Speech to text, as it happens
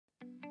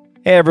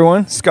Hey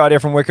everyone, Scott here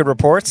from Wicked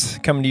Reports,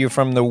 coming to you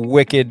from the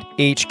Wicked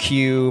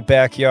HQ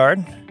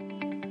backyard,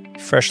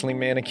 freshly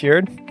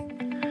manicured.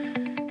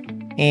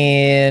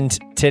 And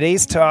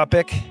today's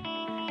topic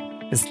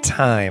is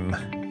time.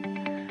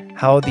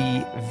 How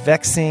the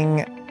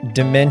vexing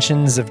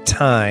dimensions of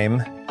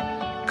time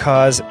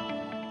cause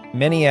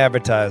many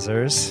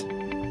advertisers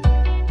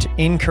to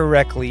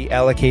incorrectly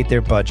allocate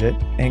their budget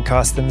and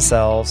cost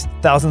themselves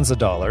thousands of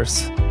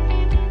dollars.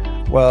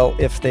 Well,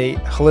 if they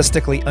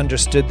holistically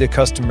understood the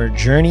customer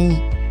journey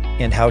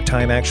and how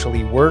time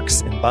actually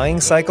works in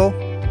buying cycle,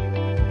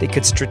 they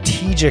could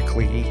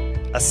strategically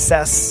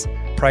assess,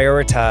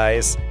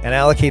 prioritize, and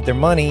allocate their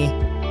money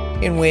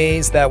in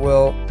ways that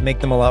will make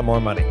them a lot more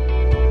money.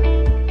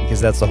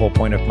 Because that's the whole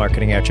point of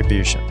marketing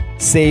attribution.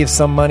 Save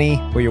some money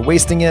where you're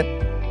wasting it,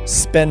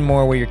 spend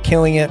more where you're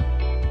killing it,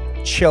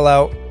 chill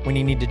out when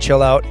you need to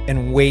chill out,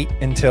 and wait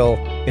until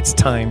it's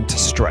time to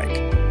strike.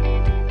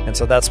 And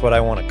so that's what I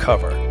want to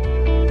cover.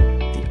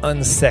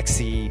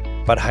 Unsexy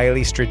but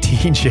highly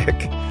strategic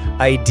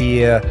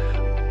idea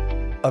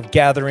of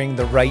gathering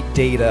the right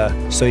data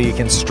so you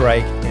can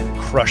strike and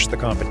crush the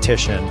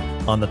competition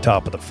on the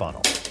top of the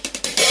funnel.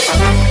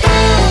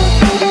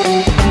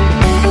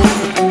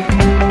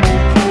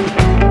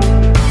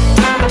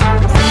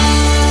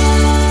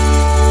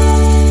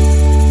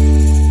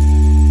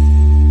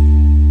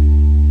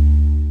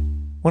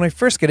 When I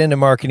first got into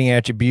marketing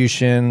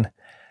attribution,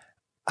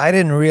 I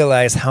didn't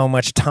realize how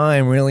much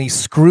time really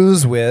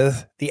screws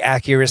with the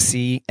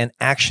accuracy and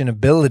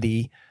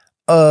actionability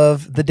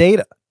of the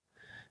data.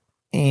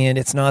 And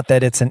it's not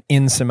that it's an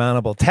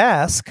insurmountable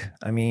task.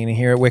 I mean,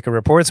 here at Wicked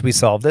Reports, we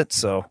solved it,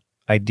 so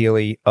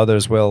ideally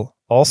others will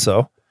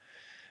also.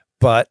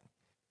 But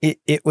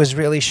it was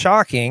really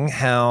shocking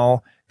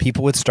how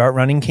people would start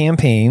running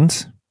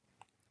campaigns.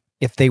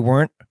 If they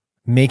weren't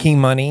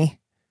making money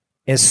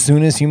as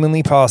soon as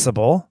humanly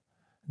possible,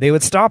 they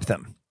would stop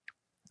them.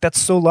 That's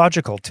so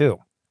logical too.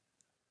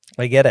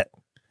 I get it.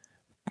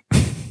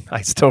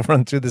 I still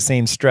run through the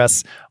same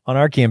stress on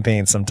our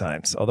campaign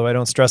sometimes. Although I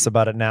don't stress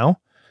about it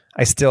now,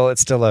 it's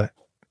still a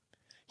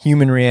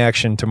human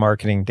reaction to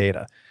marketing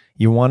data.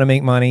 You want to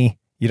make money.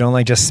 You don't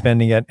like just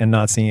spending it and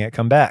not seeing it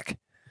come back.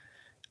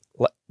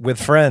 With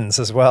friends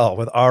as well,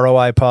 with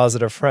ROI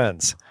positive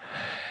friends.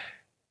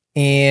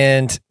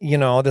 And,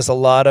 there's a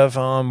lot of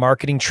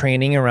marketing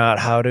training around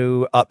how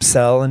to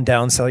upsell and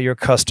downsell your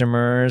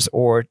customers,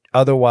 or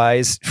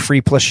otherwise free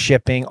plus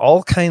shipping,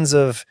 all kinds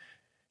of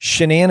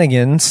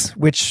shenanigans,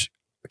 which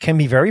can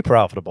be very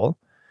profitable.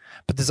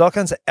 But there's all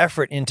kinds of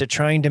effort into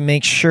trying to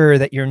make sure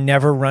that you're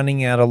never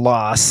running at a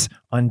loss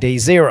on day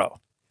zero.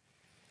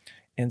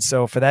 And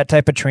so for that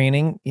type of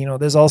training,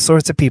 there's all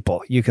sorts of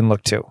people you can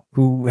look to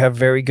who have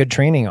very good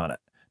training on it.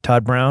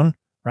 Todd Brown,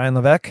 Ryan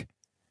Levesque,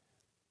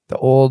 the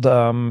old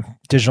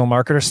digital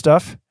marketer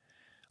stuff,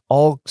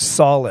 all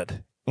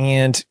solid.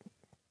 And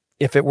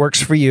if it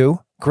works for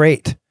you,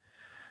 great.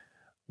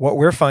 What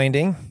we're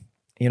finding,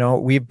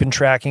 we've been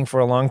tracking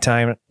for a long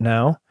time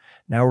now.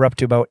 Now we're up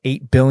to about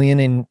 8 billion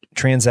in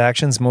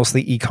transactions,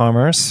 mostly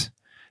e-commerce,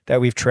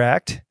 that we've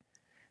tracked.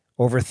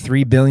 Over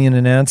 3 billion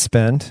in ad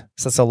spend.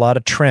 So that's a lot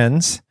of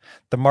trends.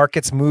 The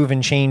markets move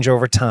and change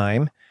over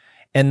time.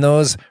 And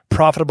those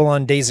profitable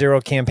on day zero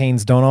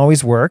campaigns don't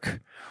always work.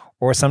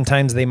 Or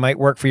sometimes they might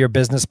work for your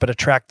business, but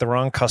attract the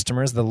wrong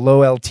customers, the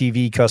low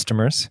LTV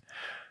customers.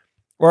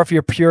 Or if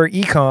you're pure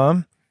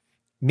e-com,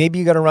 maybe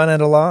you got to run at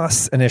a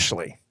loss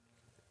initially.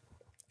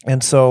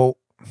 And so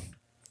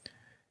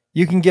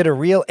you can get a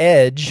real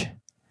edge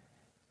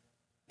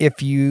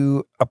if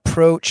you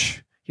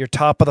approach your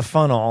top of the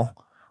funnel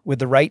with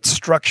the right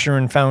structure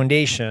and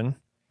foundation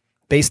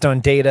based on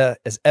data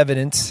as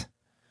evidence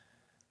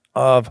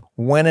of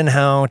when and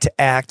how to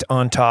act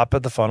on top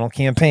of the funnel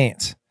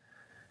campaigns.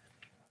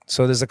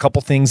 So there's a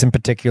couple things in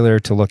particular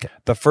to look at.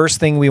 The first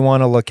thing we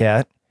want to look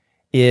at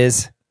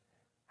is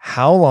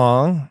how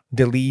long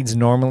do leads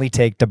normally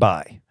take to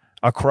buy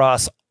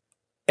across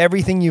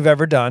everything you've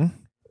ever done,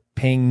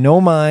 paying no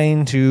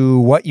mind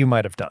to what you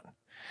might have done,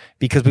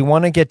 because we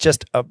want to get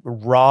just a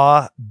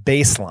raw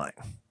baseline,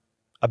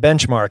 a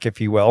benchmark,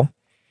 if you will,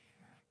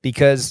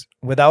 because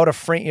without a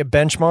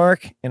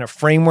benchmark and a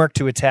framework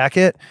to attack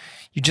it,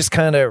 you're just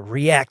kind of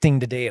reacting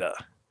to data.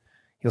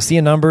 You'll see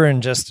a number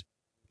and just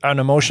an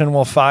emotion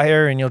will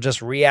fire and you'll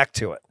just react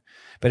to it.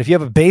 But if you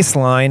have a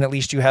baseline, at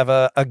least you have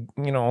a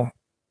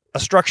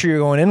structure you're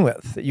going in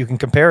with that you can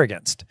compare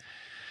against.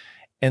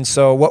 And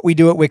so what we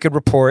do at Wicked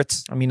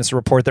Reports, it's a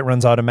report that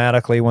runs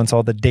automatically once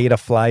all the data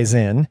flies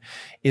in,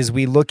 is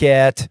we look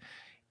at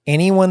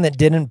anyone that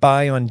didn't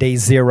buy on day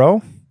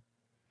zero,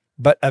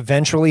 but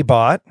eventually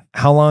bought.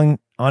 How long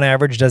on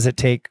average does it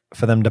take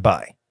for them to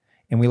buy?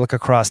 And we look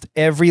across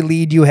every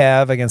lead you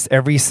have against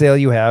every sale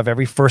you have,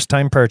 every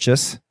first-time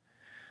purchase.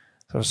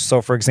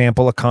 So for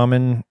example, a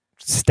common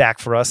stack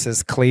for us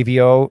is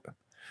Klaviyo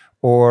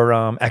or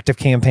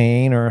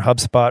ActiveCampaign or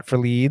HubSpot for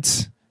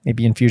leads,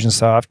 maybe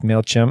Infusionsoft,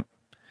 MailChimp,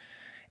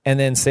 and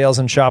then sales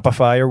in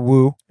Shopify or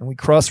Woo. And we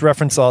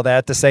cross-reference all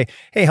that to say,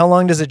 hey, how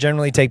long does it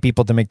generally take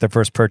people to make their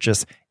first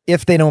purchase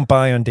if they don't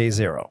buy on day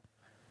zero?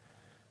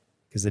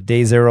 because the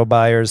day zero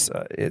buyers,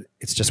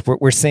 it's just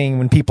what we're seeing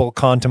when people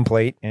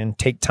contemplate and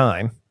take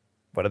time.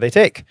 What do they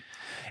take?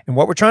 And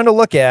what we're trying to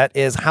look at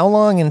is how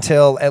long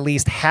until at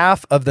least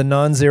half of the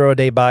non-zero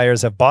day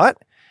buyers have bought,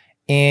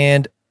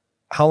 and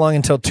how long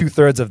until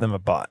 2/3 of them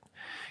have bought.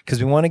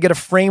 Because we want to get a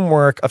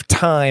framework of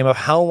time of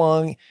how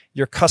long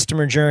your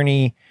customer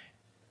journey,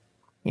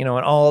 and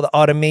all the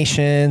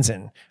automations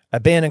and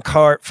abandoned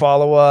cart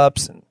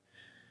follow-ups and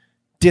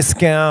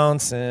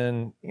discounts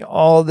and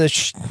all the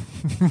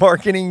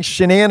marketing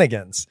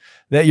shenanigans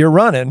that you're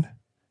running.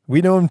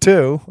 We do them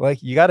too.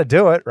 Like, you got to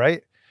do it,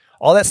 right?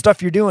 All that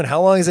stuff you're doing,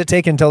 how long does it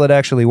take until it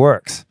actually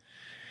works?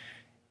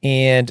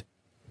 And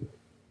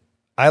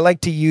I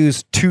like to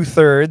use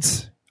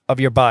 2/3 of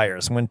your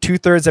buyers. When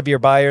 2/3 of your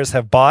buyers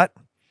have bought,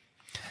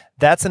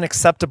 that's an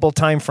acceptable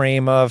time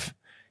frame of,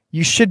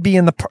 you should be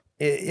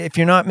if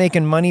you're not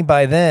making money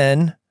by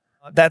then,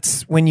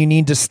 that's when you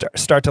need to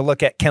start to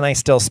look at, can I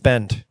still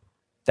spend?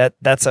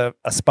 That's a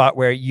spot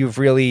where you've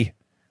really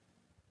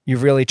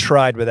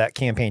tried with that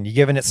campaign. You've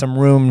given it some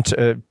room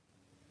to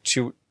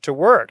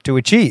work, to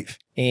achieve.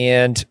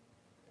 And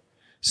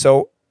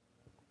so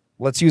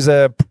let's use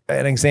an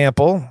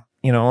example.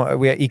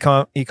 We have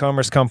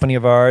e-commerce company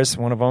of ours.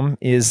 One of them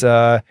is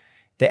the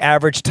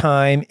average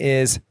time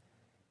is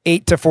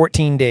 8 to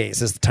 14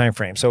 days is the time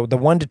frame. So the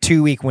 1 to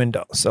 2 week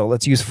window. So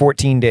let's use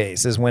 14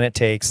 days is when it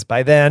takes.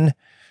 By then,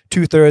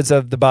 2/3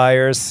 of the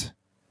buyers,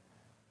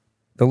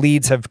 the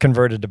leads have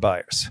converted to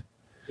buyers.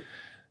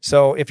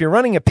 So if you're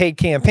running a paid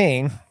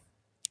campaign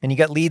and you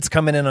got leads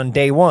coming in on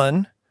day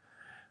one,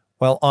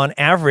 well, on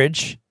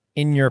average,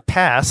 in your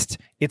past,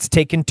 it's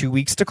taken 2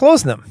 weeks to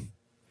close them.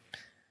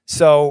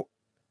 So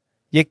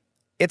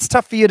it's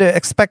tough for you to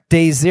expect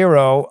day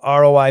zero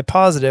ROI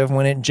positive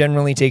when it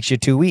generally takes you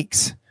 2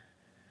 weeks.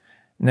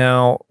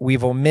 Now,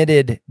 we've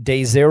omitted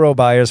day zero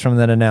buyers from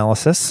that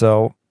analysis.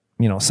 So,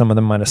 some of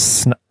them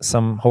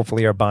some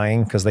hopefully are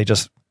buying because they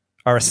just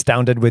are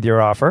astounded with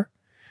your offer.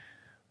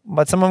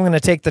 But some of them are going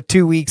to take the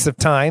 2 weeks of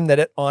time that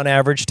it on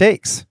average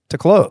takes to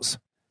close.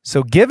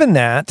 So given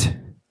that,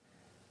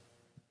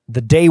 the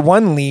day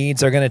one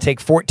leads are going to take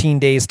 14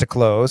 days to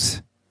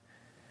close,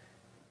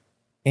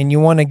 and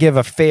you want to give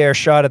a fair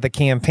shot at the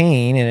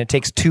campaign, and it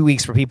takes 2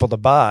 weeks for people to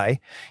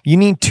buy, you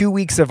need 2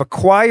 weeks of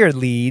acquired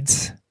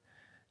leads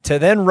to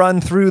then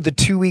run through the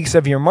 2 weeks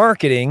of your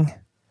marketing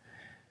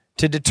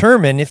to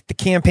determine if the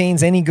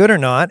campaign's any good or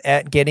not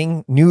at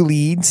getting new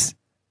leads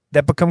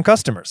that become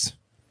customers.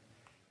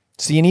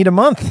 So you need a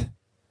month.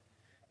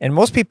 And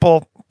most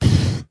people,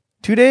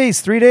 2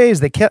 days, 3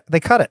 days, they cut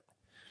it.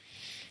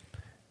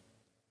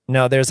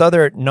 Now, there's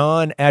other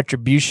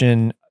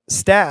non-attribution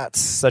stats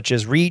such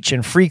as reach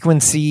and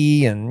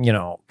frequency and,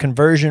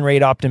 conversion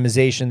rate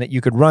optimization that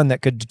you could run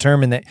that could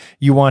determine that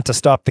you want to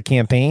stop the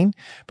campaign.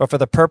 But for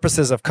the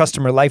purposes of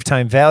customer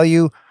lifetime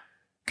value,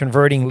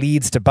 converting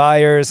leads to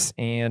buyers,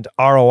 and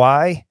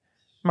ROI,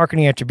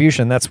 marketing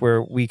attribution, that's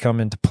where we come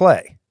into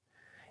play.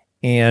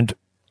 And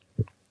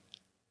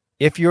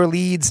if your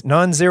leads,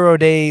 non-zero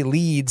day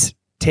leads,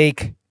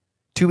 take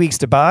 2 weeks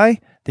to buy,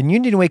 then you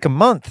need to wait a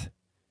month.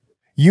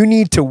 You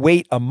need to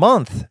wait a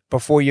month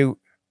before you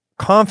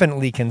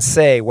confidently can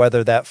say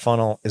whether that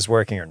funnel is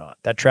working or not.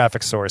 That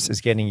traffic source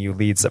is getting you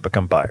leads that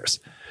become buyers.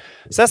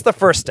 So that's the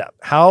first step.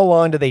 How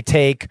long do they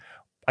take?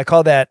 I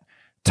call that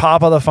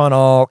top of the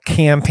funnel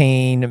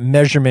campaign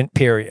measurement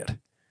period.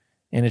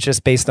 And it's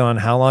just based on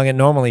how long it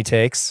normally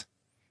takes,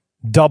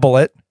 double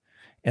it.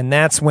 And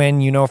that's when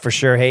you know for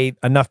sure, hey,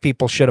 enough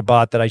people should have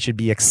bought that I should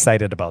be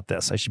excited about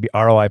this. I should be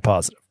ROI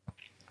positive.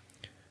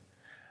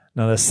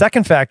 Now, the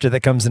second factor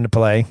that comes into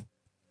play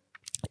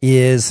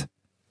is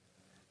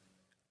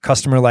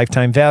customer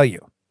lifetime value.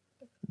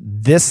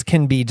 This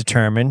can be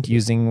determined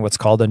using what's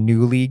called a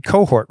new lead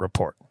cohort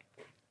report.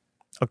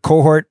 A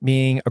cohort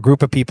being a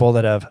group of people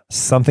that have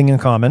something in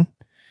common.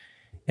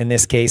 In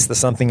this case, the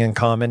something in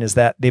common is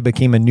that they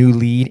became a new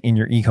lead in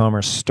your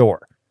e-commerce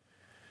store.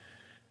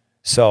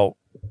 So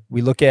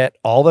we look at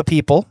all the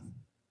people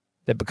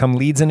that become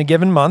leads in a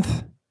given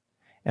month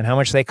and how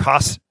much they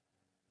cost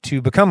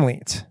to become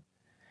leads.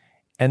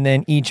 And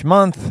then each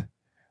month,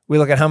 we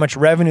look at how much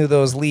revenue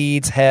those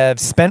leads have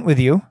spent with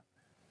you.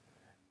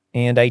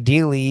 And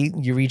ideally,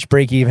 you reach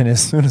break even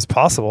as soon as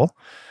possible.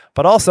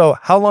 But also,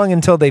 how long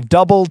until they've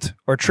doubled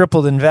or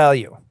tripled in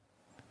value?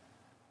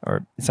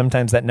 Or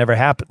sometimes that never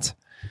happens.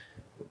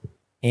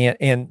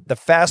 And the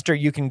faster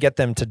you can get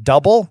them to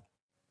double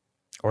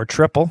or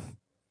triple,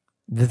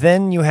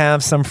 then you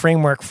have some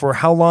framework for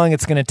how long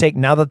it's going to take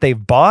now that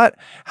they've bought,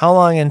 how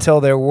long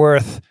until they're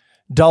worth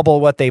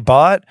double what they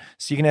bought.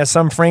 So you can have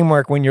some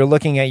framework when you're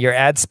looking at your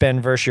ad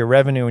spend versus your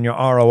revenue and your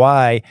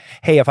ROI.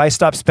 Hey, if I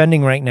stop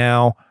spending right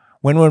now,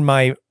 when would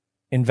my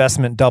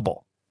investment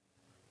double?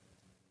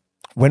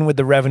 When would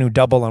the revenue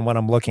double on what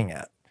I'm looking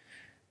at?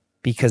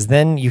 Because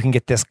then you can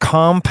get this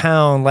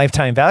compound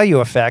lifetime value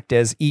effect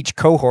as each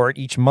cohort,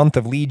 each month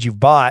of leads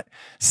you've bought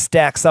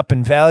stacks up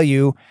in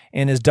value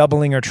and is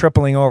doubling or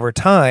tripling over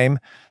time.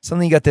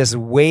 Suddenly you got this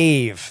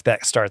wave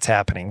that starts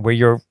happening where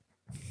you're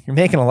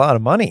making a lot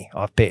of money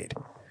off paid.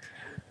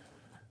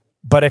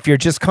 But if you're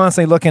just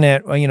constantly looking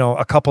at,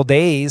 a couple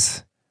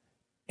days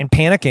and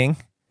panicking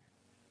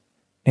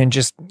and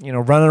just,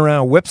 running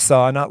around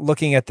whipsaw, not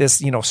looking at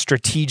this,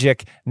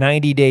 strategic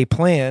 90-day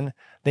plan,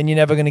 then you're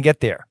never going to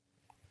get there.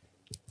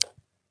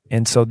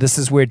 And so this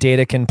is where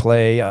data can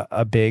play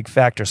a big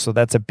factor. So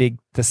that's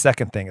the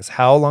second thing is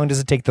how long does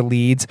it take the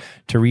leads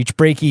to reach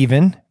break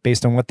even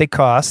based on what they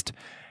cost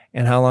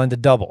and how long to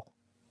double?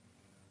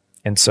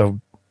 And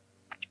so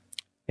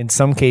in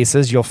some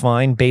cases, you'll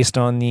find based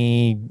on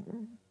the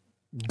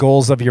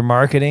goals of your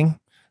marketing,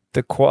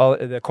 the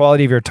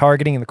quality of your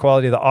targeting and the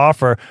quality of the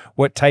offer,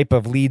 what type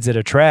of leads it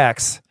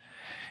attracts.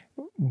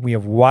 We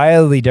have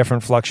wildly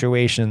different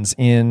fluctuations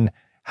in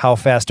how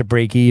fast to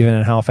break even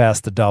and how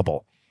fast to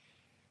double.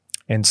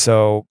 And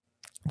so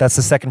that's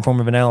the second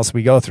form of analysis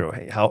we go through.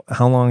 Hey, how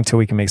long till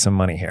we can make some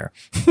money here?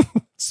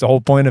 It's the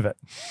whole point of it.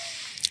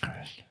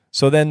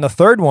 So then the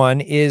third one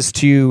is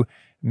to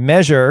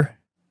measure.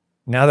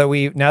 Now that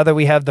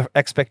we have the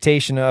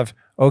expectation of,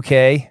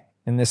 okay,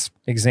 in this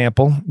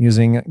example,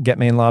 using Get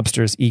Maine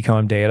Lobster's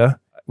ecom data,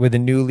 with a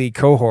new lead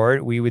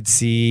cohort, we would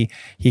see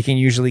he can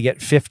usually get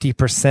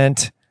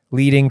 50%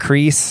 lead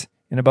increase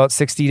in about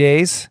 60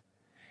 days.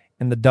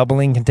 And the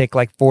doubling can take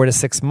like 4 to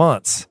 6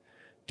 months,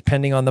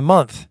 depending on the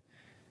month.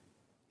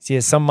 See,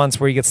 there's some months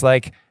where he gets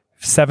like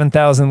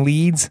 7,000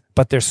 leads,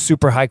 but they're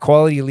super high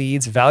quality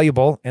leads,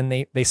 valuable, and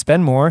they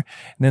spend more.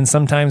 And then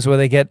sometimes where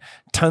they get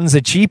tons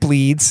of cheap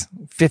leads,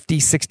 50,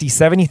 60,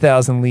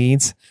 70,000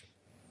 leads,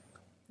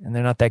 and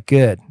they're not that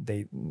good.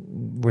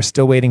 We're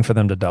still waiting for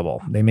them to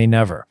double. They may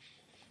never.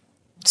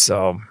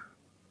 So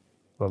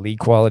the lead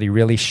quality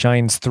really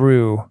shines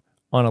through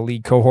on a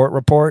lead cohort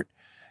report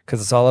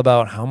because it's all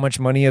about how much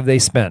money have they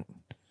spent.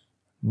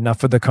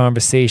 Enough of the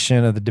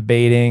conversation, of the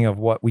debating of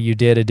what you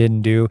did or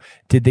didn't do.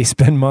 Did they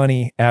spend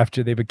money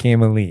after they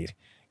became a lead?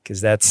 Because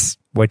that's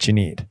what you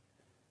need,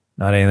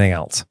 not anything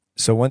else.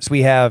 So once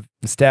we have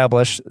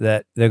established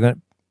that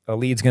a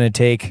lead's going to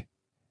take,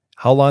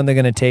 how long they're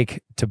going to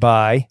take to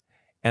buy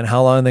and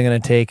how long they're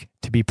going to take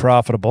to be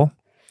profitable,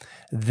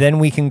 then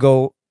we can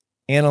go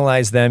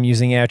analyze them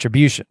using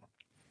attribution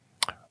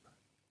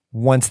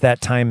once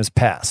that time has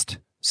passed.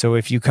 So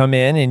if you come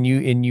in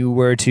and you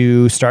were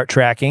to start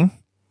tracking,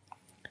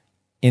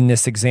 in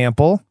this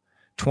example,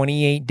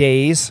 28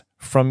 days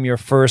from your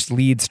first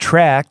leads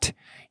tracked,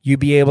 you'd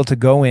be able to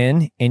go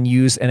in and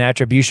use an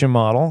attribution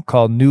model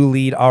called New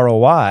Lead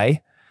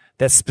ROI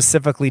that's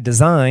specifically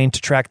designed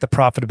to track the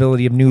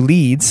profitability of new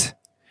leads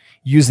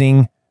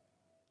using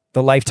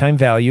the lifetime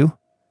value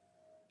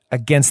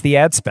against the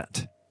ad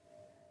spend.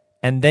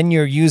 And then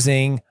you're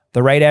using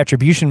the right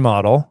attribution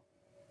model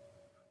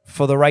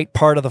for the right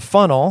part of the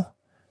funnel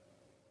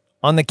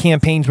on the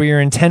campaigns where your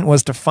intent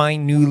was to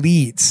find new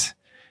leads.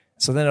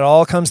 So then it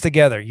all comes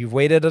together. You've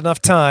waited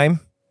enough time.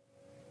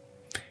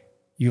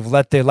 You've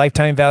let the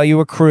lifetime value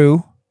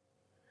accrue.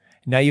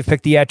 Now you've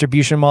picked the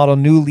attribution model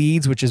new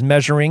leads, which is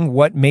measuring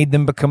what made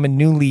them become a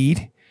new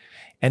lead.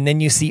 And then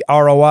you see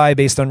ROI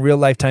based on real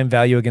lifetime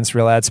value against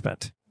real ad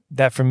spend.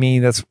 That for me,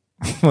 that's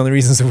one of the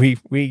reasons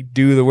we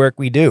do the work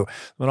we do.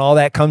 When all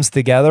that comes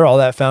together, all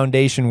that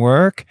foundation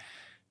work,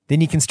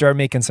 then you can start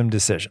making some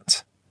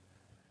decisions.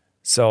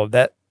 So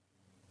that,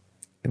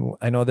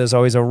 I know there's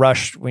always a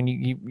rush when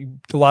you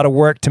a lot of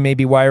work to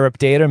maybe wire up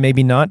data,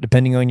 maybe not,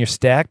 depending on your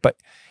stack, but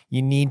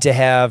you need to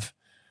have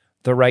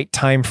the right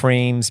time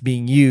frames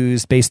being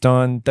used based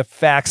on the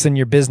facts in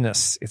your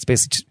business. It's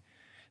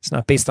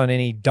not based on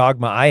any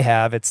dogma I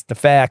have. It's the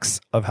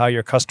facts of how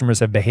your customers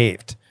have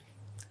behaved.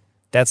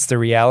 That's the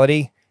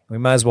reality. We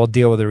might as well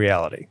deal with the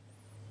reality.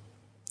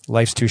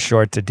 Life's too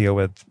short to deal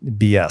with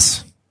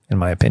BS, in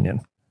my opinion.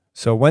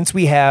 So once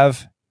we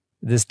have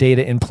this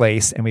data in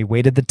place and we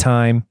waited the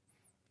time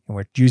and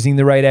we're using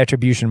the right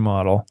attribution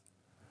model,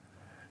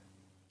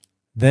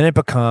 then it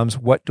becomes,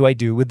 what do I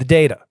do with the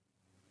data?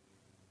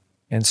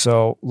 And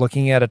so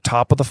looking at a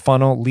top of the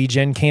funnel lead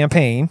gen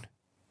campaign,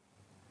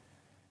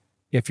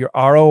 if your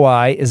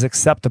ROI is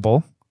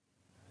acceptable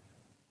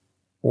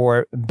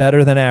or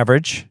better than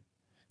average,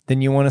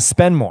 then you want to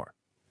spend more.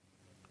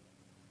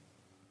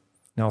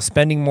 Now,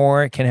 spending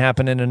more can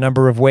happen in a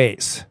number of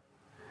ways.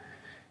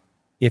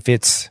 If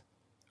it's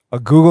a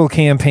Google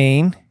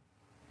campaign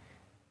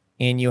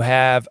and you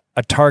have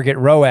a target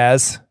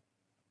ROAS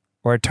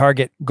or a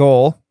target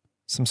goal,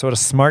 some sort of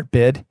smart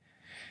bid,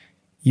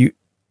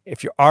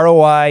 if your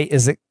ROI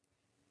is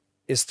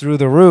through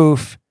the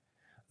roof,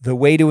 the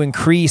way to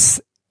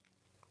increase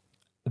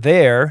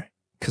there,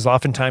 because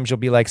oftentimes you'll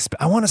be like,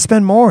 I want to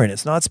spend more and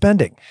it's not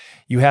spending.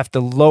 You have to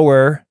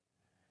lower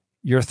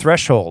your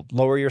threshold,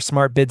 lower your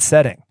smart bid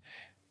setting.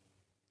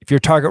 If your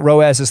target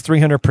ROAS is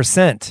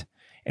 300%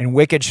 and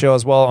Wicked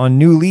shows, well, on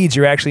new leads,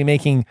 you're actually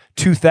making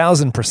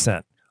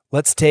 2,000%.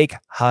 Let's take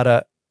how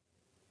to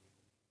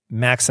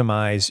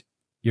maximize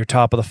your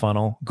top of the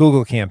funnel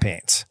Google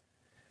campaigns.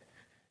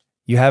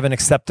 You have an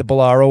acceptable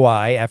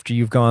ROI after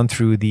you've gone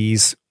through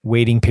these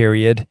waiting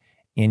period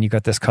and you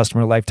got this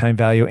customer lifetime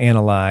value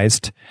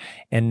analyzed.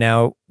 And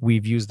now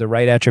we've used the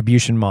right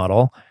attribution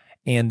model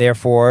And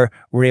therefore,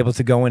 we're able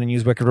to go in and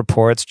use Wicked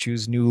Reports,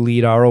 choose new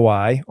lead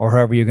ROI, or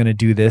however you're going to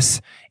do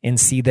this, and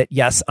see that,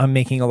 yes, I'm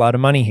making a lot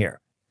of money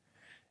here.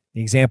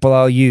 The example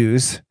I'll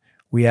use,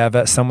 we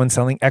have someone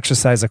selling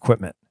exercise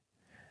equipment.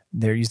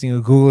 They're using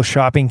a Google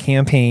shopping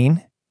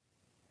campaign.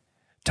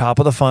 Top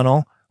of the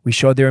funnel, we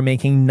showed they were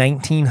making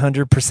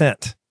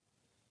 1,900%.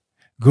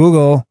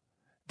 Google,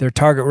 their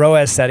target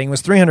ROAS setting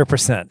was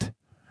 300%.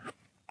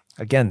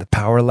 Again, the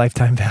power of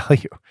lifetime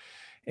value.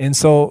 And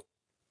so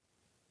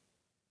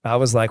I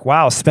was like,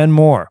 wow, spend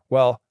more.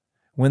 Well,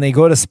 when they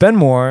go to spend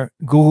more,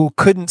 Google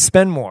couldn't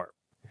spend more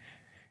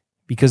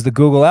because the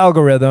Google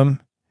algorithm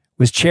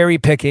was cherry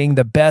picking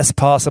the best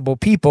possible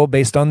people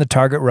based on the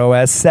target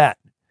ROAS set.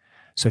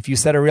 So if you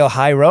set a real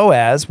high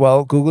ROAS,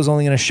 well, Google's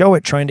only going to show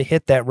it trying to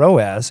hit that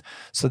ROAS.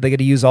 So they got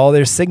to use all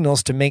their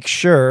signals to make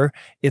sure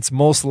it's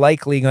most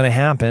likely going to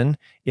happen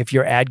if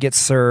your ad gets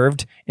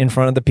served in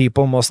front of the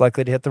people most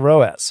likely to hit the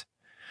ROAS.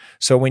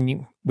 So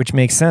which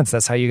makes sense.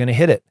 That's how you're going to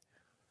hit it.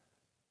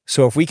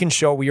 So if we can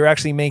show you're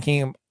actually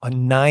making a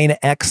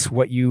 6x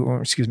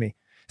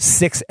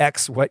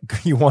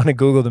what you wanted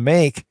Google to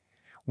make,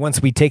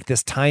 once we take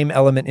this time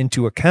element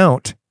into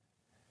account,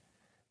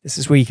 this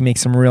is where you can make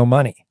some real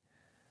money.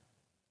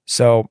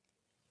 So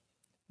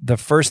the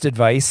first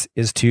advice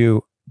is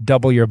to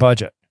double your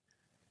budget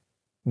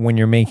when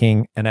you're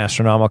making an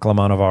astronomical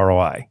amount of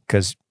ROI,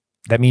 because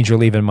that means you're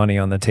leaving money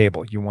on the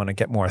table. You want to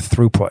get more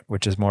throughput,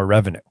 which is more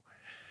revenue.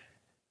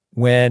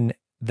 When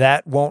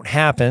that won't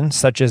happen,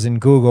 such as in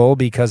Google,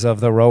 because of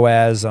the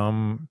ROAS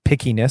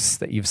pickiness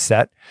that you've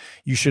set,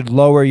 you should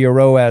lower your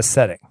ROAS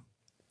setting.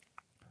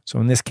 So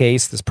in this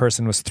case, this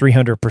person was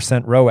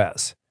 300%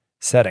 ROAS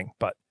setting,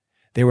 but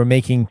they were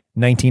making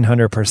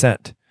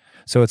 1,900%.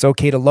 So it's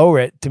okay to lower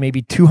it to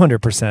maybe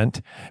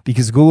 200%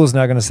 because Google's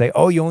not going to say,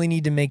 oh, you only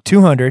need to make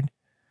 200.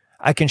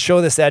 I can show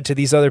this ad to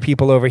these other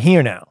people over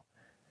here now.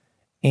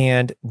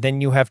 And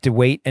then you have to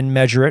wait and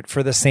measure it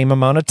for the same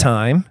amount of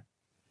time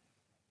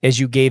as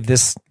you gave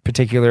this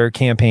particular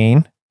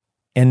campaign,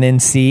 and then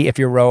see if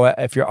your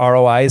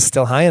ROI is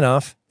still high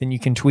enough, then you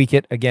can tweak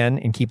it again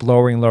and keep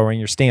lowering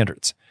your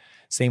standards.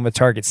 Same with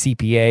target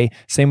CPA,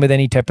 same with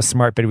any type of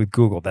smart bid with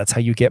Google. That's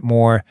how you get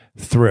more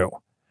through.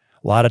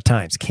 A lot of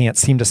times, can't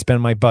seem to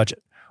spend my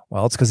budget.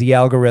 Well, it's because the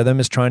algorithm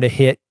is trying to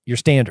hit your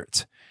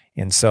standards.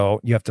 And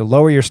so you have to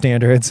lower your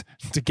standards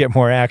to get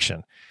more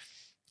action.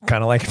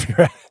 Kind of like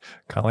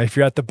if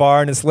you're at the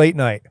bar and it's late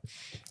night.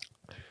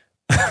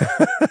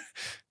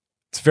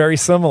 It's very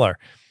similar.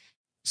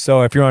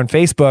 So if you're on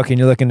Facebook and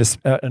you're looking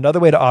to another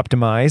way to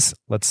optimize,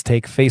 let's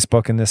take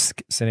Facebook in this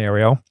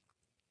scenario.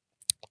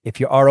 If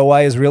your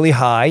ROI is really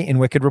high in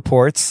Wicked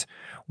Reports,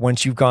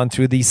 once you've gone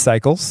through these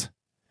cycles,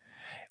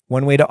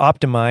 one way to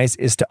optimize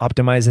is to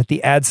optimize at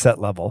the ad set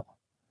level.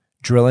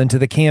 Drill into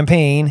the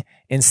campaign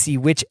and see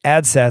which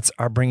ad sets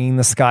are bringing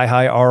the sky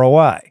high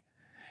ROI.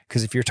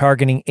 Because if you're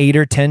targeting 8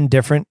 or 10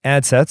 different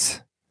ad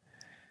sets,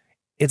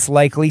 it's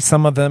likely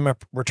some of them are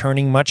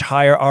returning much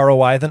higher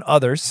ROI than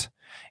others.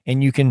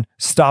 And you can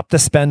stop the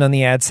spend on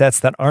the ad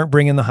sets that aren't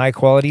bringing the high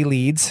quality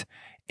leads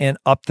and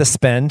up the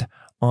spend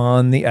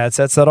on the ad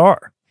sets that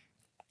are,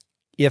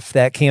 if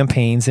that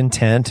campaign's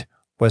intent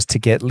was to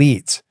get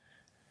leads.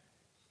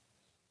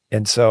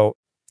 And so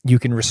you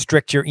can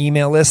restrict your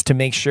email list to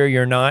make sure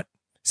you're not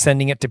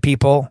sending it to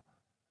people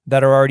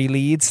that are already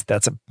leads.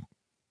 That's a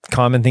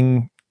common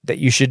thing that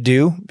you should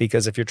do,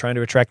 because if you're trying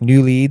to attract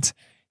new leads,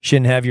 you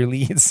shouldn't have your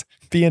leads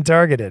being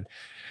targeted.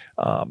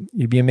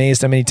 You'd be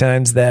amazed how many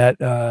times that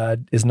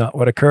is not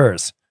what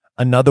occurs.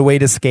 Another way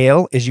to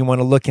scale is you want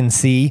to look and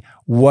see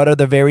what are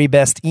the very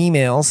best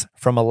emails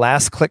from a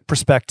last click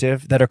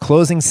perspective that are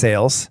closing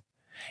sales,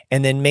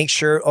 and then make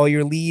sure all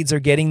your leads are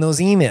getting those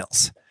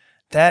emails.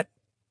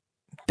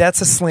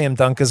 That's a slam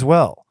dunk as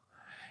well.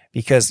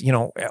 Because,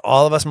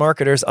 all of us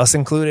marketers, us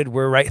included,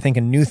 we're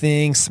thinking new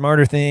things,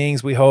 smarter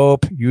things, we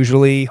hope,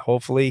 usually,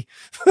 hopefully.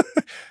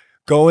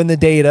 Go in the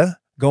data,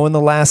 go in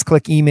the last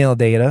click email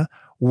data.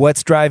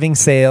 What's driving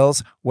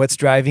sales? What's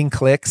driving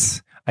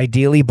clicks?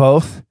 Ideally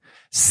both.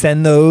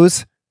 Send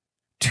those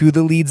to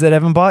the leads that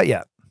haven't bought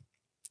yet.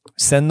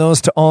 Send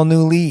those to all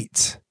new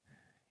leads.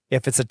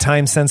 If it's a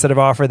time-sensitive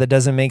offer that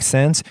doesn't make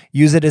sense,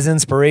 use it as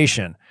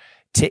inspiration.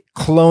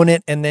 Clone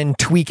it and then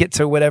tweak it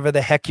to whatever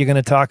the heck you're going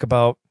to talk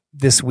about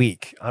this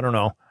week. I don't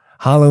know.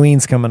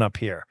 Halloween's coming up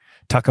here.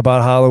 Talk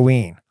about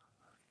Halloween.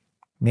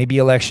 Maybe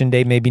election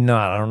day, maybe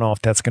not. I don't know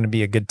if that's going to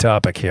be a good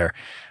topic here.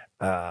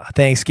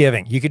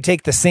 Thanksgiving. You could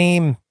take the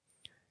same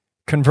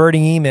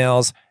converting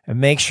emails and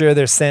make sure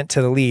they're sent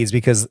to the leads,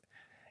 because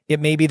it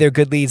may be they're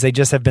good leads. They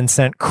just have been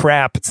sent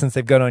crap since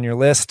they've got on your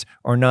list,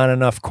 or not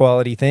enough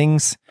quality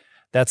things.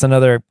 That's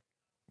another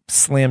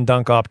slam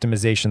dunk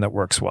optimization that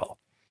works well.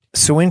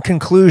 So in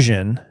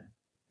conclusion,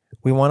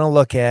 we want to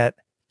look at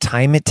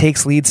time it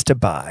takes leads to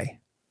buy,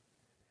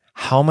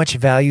 how much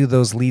value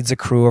those leads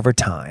accrue over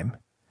time,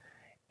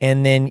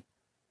 and then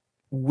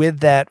with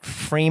that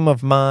frame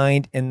of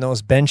mind and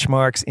those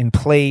benchmarks in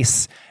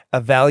place,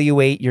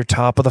 evaluate your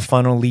top of the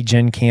funnel lead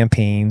gen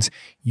campaigns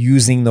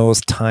using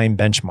those time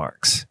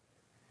benchmarks.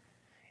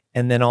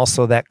 And then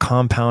also that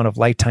compound of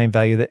lifetime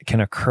value that can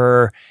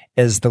occur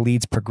as the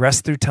leads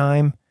progress through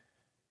time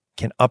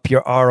can up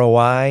your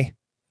ROI.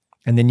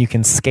 And then you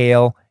can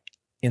scale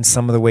in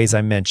some of the ways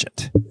I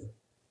mentioned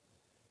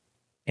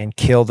and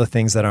kill the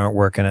things that aren't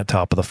working at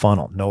top of the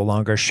funnel. No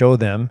longer show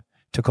them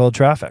to cold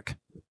traffic.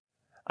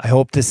 I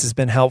hope this has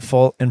been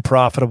helpful and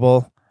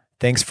profitable.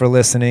 Thanks for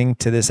listening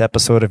to this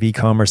episode of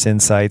E-Commerce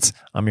Insights.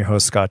 I'm your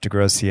host, Scott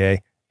DeGrossier.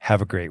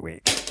 Have a great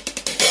week.